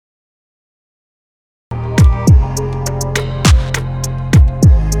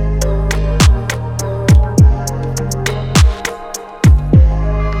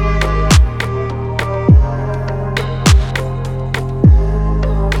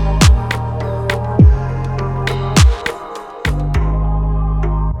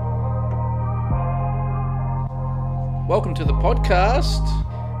podcast.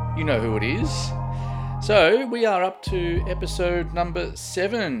 You know who it is. So we are up to episode number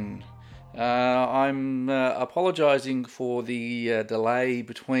 7. I'm apologising for the delay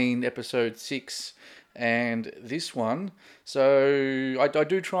between episode 6 and this one. So I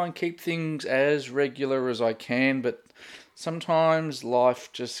do try and keep things as regular as I can, but sometimes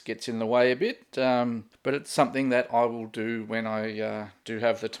life just gets in the way a bit. But it's something that I will do when I do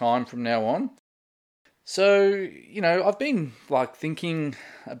have the time from now on. So, I've been thinking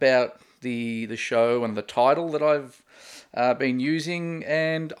about the show and the title that I've been using,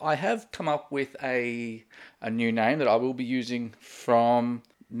 and I have come up with a new name that I will be using from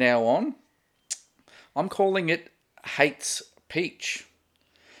now on. I'm calling it Hates Peach.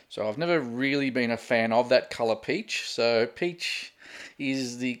 So I've never really been a fan of that colour peach. So peach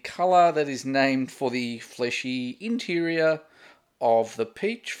is the colour that is named for the fleshy interior of the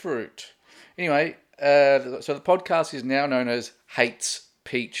peach fruit. Anyway, so the podcast is now known as Hates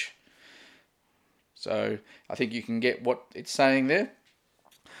Peach. So I think you can get what it's saying there.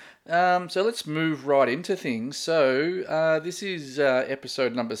 So let's move right into things. So this is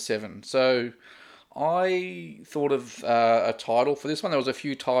episode number 7. So I thought of a title for this one. There was a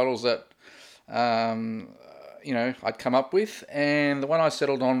few titles that I'd come up with, and the one I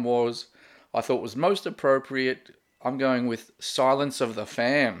settled on I thought was most appropriate. I'm going with Silence of the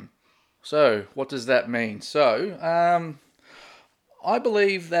Fam. So, what does that mean? So, I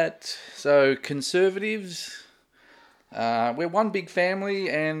believe that, conservatives, we're one big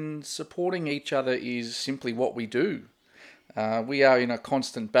family, and supporting each other is simply what we do. We are in a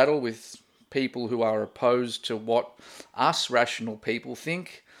constant battle with people who are opposed to what us rational people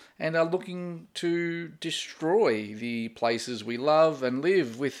think, and are looking to destroy the places we love and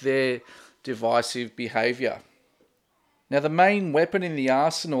live with their divisive behaviour. Now, the main weapon in the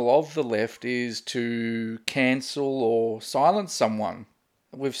arsenal of the left is to cancel or silence someone.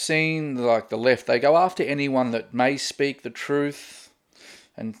 We've seen, the left, they go after anyone that may speak the truth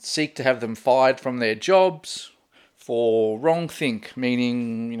and seek to have them fired from their jobs for wrongthink,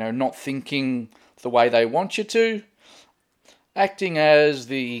 meaning, not thinking the way they want you to, acting as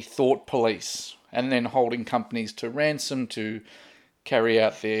the thought police, and then holding companies to ransom to carry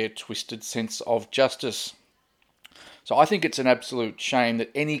out their twisted sense of justice. So I think it's an absolute shame that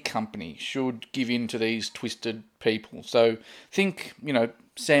any company should give in to these twisted people. So think,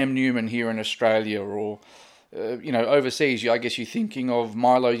 Sam Newman here in Australia, or, overseas, I guess you're thinking of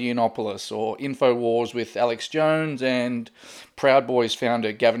Milo Yiannopoulos, or InfoWars with Alex Jones and Proud Boys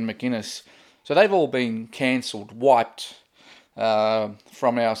founder Gavin McInnes. So they've all been cancelled, wiped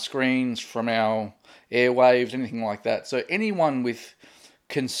from our screens, from our airwaves, anything like that. So anyone with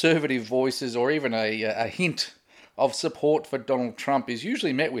conservative voices or even a hint of support for Donald Trump is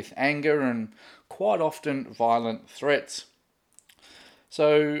usually met with anger and quite often violent threats.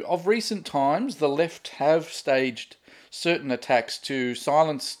 So, of recent times, the left have staged certain attacks to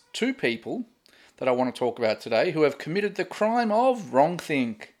silence 2 people that I want to talk about today who have committed the crime of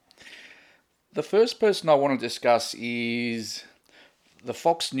wrongthink. The first person I want to discuss is the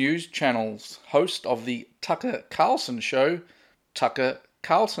Fox News Channel's host of the Tucker Carlson show, Tucker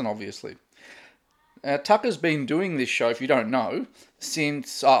Carlson, obviously. Tucker's been doing this show, if you don't know,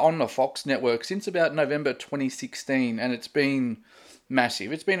 since on the Fox network since about November 2016, and it's been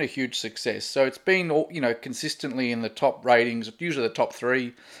massive. It's been a huge success. So it's been, consistently in the top ratings, usually the top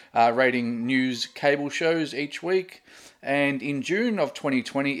 3 rating news cable shows each week. And in June of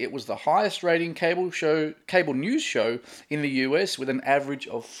 2020, it was the highest rating cable news show in the US with an average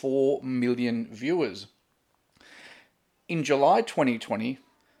of 4 million viewers. In July 2020,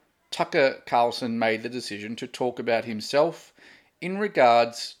 Tucker Carlson made the decision to talk about himself in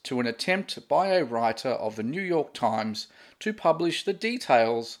regards to an attempt by a writer of the New York Times to publish the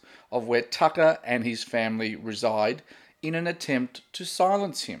details of where Tucker and his family reside in an attempt to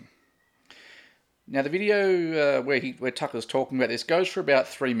silence him. Now, the video where Tucker's talking about this goes for about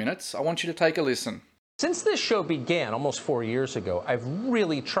 3 minutes. I want you to take a listen. Since this show began almost 4 years ago, I've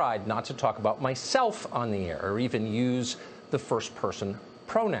really tried not to talk about myself on the air or even use the first person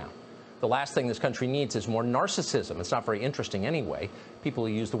pronoun. The last thing this country needs is more narcissism. It's not very interesting anyway. People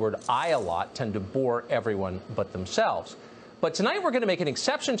who use the word I a lot tend to bore everyone but themselves. But tonight we're going to make an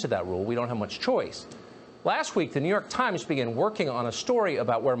exception to that rule. We don't have much choice. Last week, the New York Times began working on a story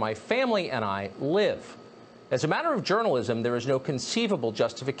about where my family and I live. As a matter of journalism, there is no conceivable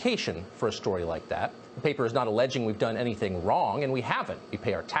justification for a story like that. The paper is not alleging we've done anything wrong, and we haven't. We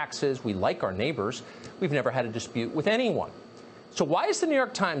pay our taxes, we like our neighbors, we've never had a dispute with anyone. So why is the New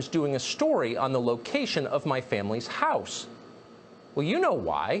York Times doing a story on the location of my family's house? Well, you know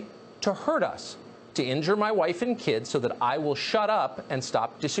why. To hurt us. to injure my wife and kids so that I will shut up and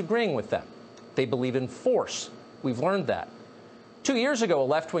stop disagreeing with them. They believe in force. We've learned that. 2 years ago, a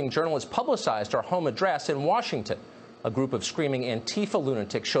left-wing journalist publicized our home address in Washington. A group of screaming Antifa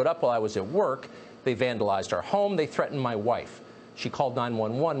lunatics showed up while I was at work. They vandalized our home. They threatened my wife. She called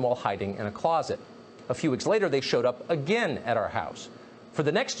 911 while hiding in a closet. A few weeks later, they showed up again at our house. For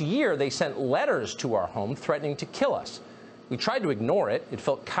the next year, they sent letters to our home threatening to kill us. We tried to ignore it. It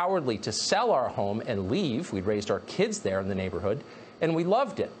felt cowardly to sell our home and leave. We'd raised our kids there in the neighborhood, and we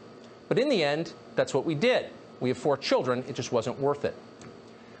loved it. But in the end, that's what we did. We have 4 children. It just wasn't worth it.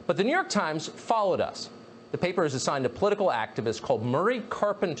 But the New York Times followed us. The paper has assigned a political activist called Murray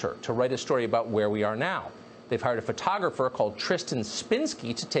Carpenter to write a story about where we are now. They've hired a photographer called Tristan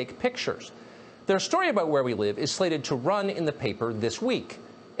Spinsky to take pictures. Their story about where we live is slated to run in the paper this week.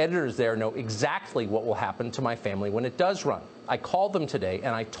 Editors there know exactly what will happen to my family when it does run. I called them today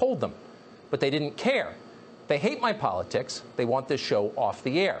and I told them, but they didn't care. They hate my politics. They want this show off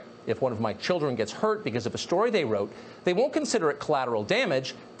the air. If one of my children gets hurt because of a story they wrote, they won't consider it collateral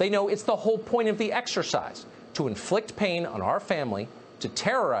damage. They know it's the whole point of the exercise, to inflict pain on our family, to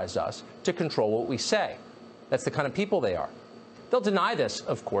terrorize us, to control what we say. That's the kind of people they are. They'll deny this,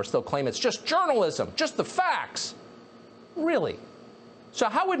 of course. They'll claim it's just journalism, just the facts. Really? So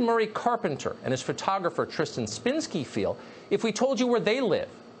how would Murray Carpenter and his photographer Tristan Spinsky feel if we told you where they live,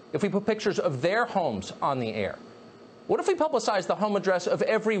 if we put pictures of their homes on the air? What if we publicized the home address of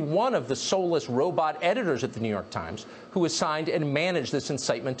every one of the soulless robot editors at the New York Times who assigned and managed this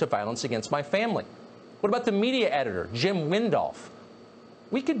incitement to violence against my family? What about the media editor, Jim Windolf?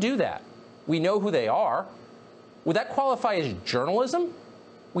 We could do that. We know who they are. Would that qualify as journalism?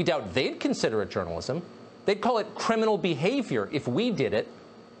 We doubt they'd consider it journalism. They'd call it criminal behavior if we did it.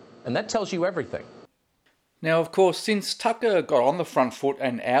 And that tells you everything. Now, of course, since Tucker got on the front foot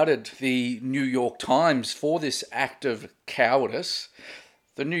and outed the New York Times for this act of cowardice,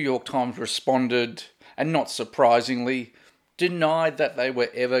 the New York Times responded, and not surprisingly, denied that they were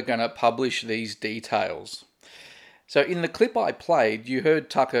ever going to publish these details. So in the clip I played, you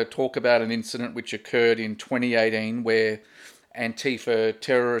heard Tucker talk about an incident which occurred in 2018 where Antifa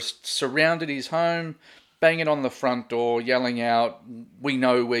terrorists surrounded his home, banging on the front door, yelling out, "We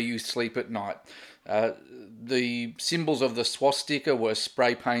know where you sleep at night." The symbols of the swastika were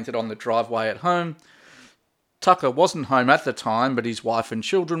spray painted on the driveway at home. Tucker wasn't home at the time, but his wife and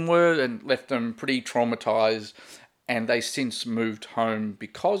children were, and left them pretty traumatized, and they since moved home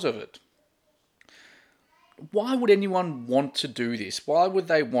because of it. Why would anyone want to do this? Why would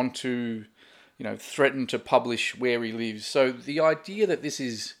they want to, threaten to publish where he lives? So the idea that this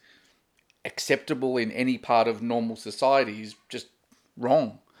is acceptable in any part of normal society is just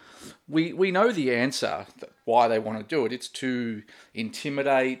wrong. We know the answer, why they want to do it. It's to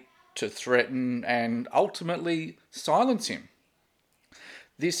intimidate, to threaten, and ultimately silence him.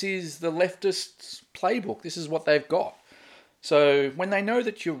 This is the leftists' playbook. This is what they've got. So when they know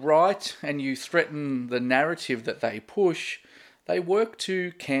that you're right and you threaten the narrative that they push, they work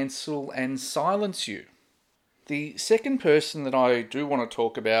to cancel and silence you. The second person that I do want to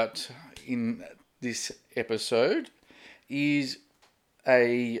talk about in this episode is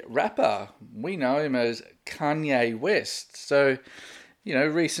a rapper. We know him as Kanye West. So,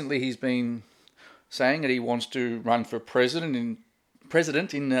 recently he's been saying that he wants to run for president in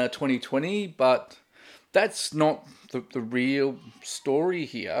 2020, but that's not the real story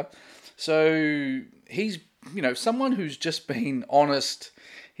here. So he's, someone who's just been honest,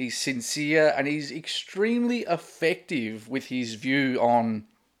 he's sincere, and he's extremely effective with his view on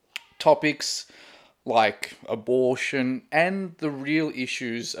topics like abortion and the real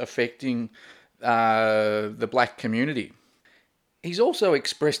issues affecting the black community. He's also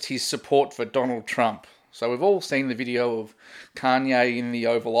expressed his support for Donald Trump. So we've all seen the video of Kanye in the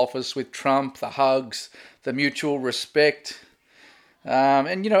Oval Office with Trump, the hugs, the mutual respect.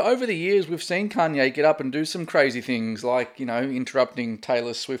 And over the years, we've seen Kanye get up and do some crazy things like, interrupting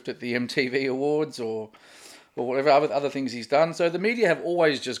Taylor Swift at the MTV Awards or whatever other things he's done. So the media have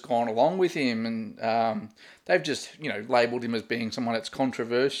always just gone along with him, and they've just, labelled him as being someone that's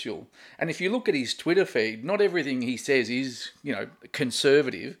controversial. And if you look at his Twitter feed, not everything he says is,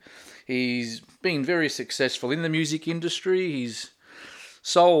 conservative. He's been very successful in the music industry. He's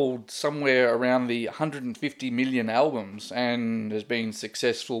sold somewhere around the 150 million albums and has been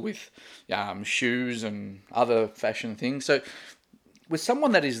successful with shoes and other fashion things. So with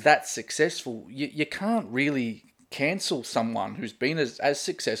someone that is that successful, you can't really cancel someone who's been as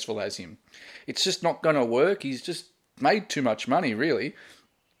successful as him. It's just not going to work. He's just made too much money, really.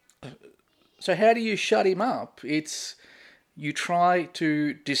 So how do you shut him up? You try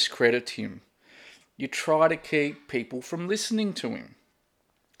to discredit him. you try to keep people from listening to him.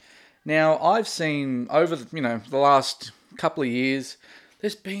 Now, I've seen over the last couple of years,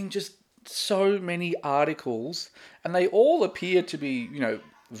 there's been just so many articles, and they all appear to be,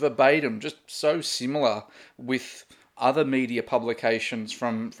 verbatim, just so similar with other media publications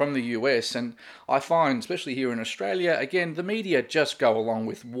from the US. And I find, especially here in Australia, again, the media just go along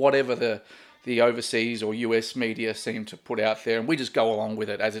with whatever the overseas or US media seem to put out there, and we just go along with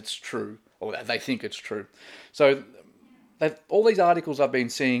it as it's true, or they think it's true. So all these articles I've been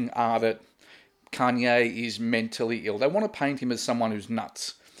seeing are that Kanye is mentally ill. They want to paint him as someone who's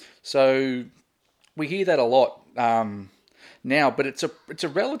nuts. So we hear that a lot now, but it's a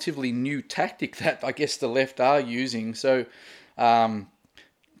relatively new tactic that I guess the left are using. So, in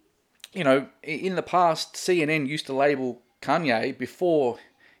the past, CNN used to label Kanye before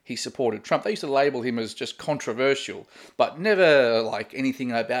he supported Trump. They used to label him as just controversial, but never like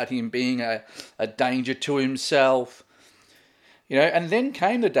anything about him being a danger to himself. And then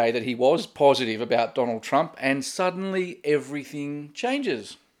came the day that he was positive about Donald Trump, and suddenly everything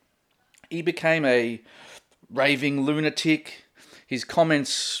changes. He became a raving lunatic. His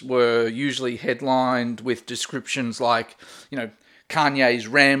comments were usually headlined with descriptions like, Kanye's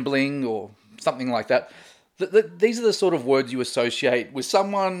rambling or something like that. These are the sort of words you associate with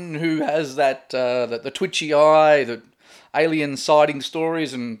someone who has that the twitchy eye, the alien sighting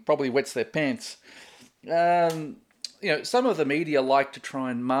stories, and probably wets their pants. Some of the media like to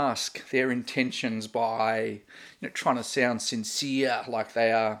try and mask their intentions by trying to sound sincere, like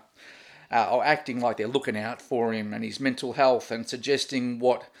they are, or acting like they're looking out for him and his mental health, and suggesting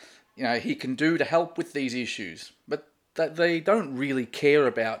what he can do to help with these issues. But that they don't really care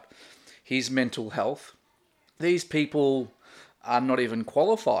about his mental health. These people are not even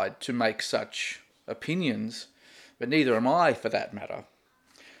qualified to make such opinions, but neither am I, for that matter.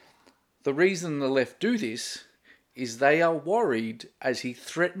 The reason the left do this is they are worried as he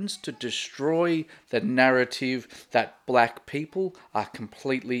threatens to destroy the narrative that black people are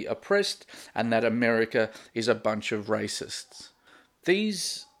completely oppressed and that America is a bunch of racists.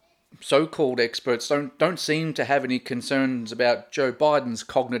 These so-called experts don't seem to have any concerns about Joe Biden's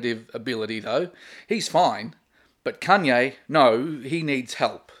cognitive ability, though. He's fine. But Kanye, no, he needs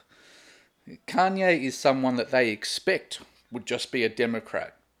help. Kanye is someone that they expect would just be a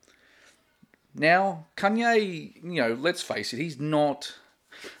Democrat. Now, Kanye, let's face it, he's not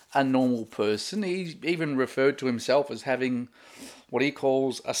a normal person. He even referred to himself as having what he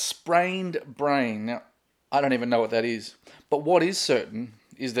calls a sprained brain. Now, I don't even know what that is. But what is certain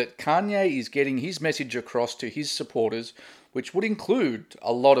is that Kanye is getting his message across to his supporters, which would include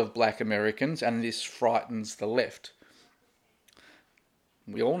a lot of black Americans, and this frightens the left.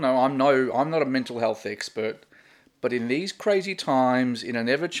 We all know I'm not a mental health expert, but in these crazy times, in an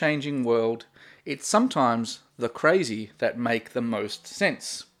ever-changing world, it's sometimes the crazy that make the most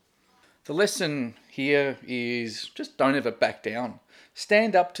sense. The lesson here is just don't ever back down.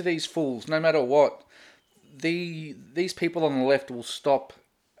 Stand up to these fools, no matter what. These people on the left will stop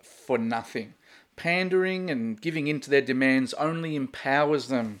for nothing. Pandering and giving in to their demands only empowers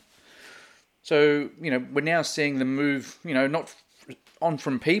them. So, we're now seeing them move, not on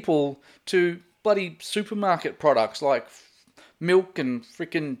from people to bloody supermarket products like milk and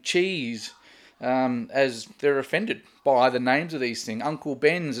frickin' cheese, as they're offended by the names of these things. Uncle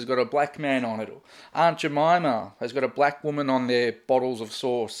Ben's has got a black man on it. Or Aunt Jemima has got a black woman on their bottles of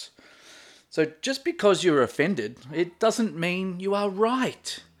sauce. So just because you're offended, it doesn't mean you are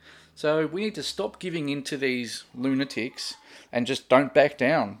right. So we need to stop giving in to these lunatics and just don't back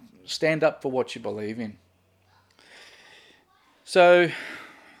down. Stand up for what you believe in. So,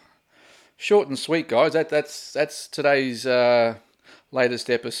 short and sweet, guys. That's today's latest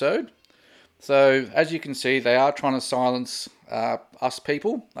episode. So, as you can see, they are trying to silence us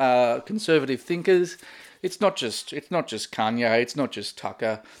people, conservative thinkers. It's not just Kanye. It's not just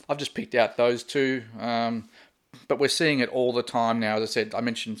Tucker. I've just picked out those two. But we're seeing it all the time now. As I said, I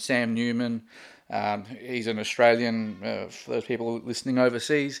mentioned Sam Newman. He's an Australian, for those people listening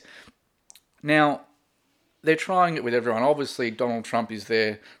overseas. Now, they're trying it with everyone. Obviously, Donald Trump is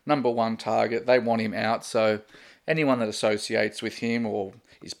their number one target. They want him out. So anyone that associates with him or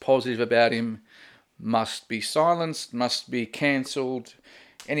is positive about him must be silenced, must be cancelled,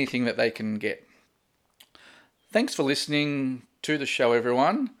 anything that they can get. Thanks for listening to the show,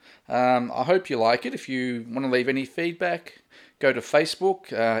 everyone. I hope you like it. If you want to leave any feedback, go to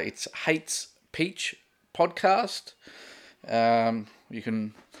Facebook. It's Hates Peach Podcast. You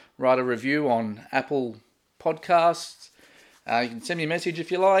can write a review on Apple Podcasts. You can send me a message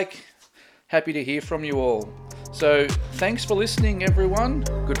if you like. Happy to hear from you all. So thanks for listening, everyone.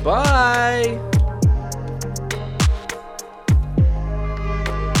 Goodbye.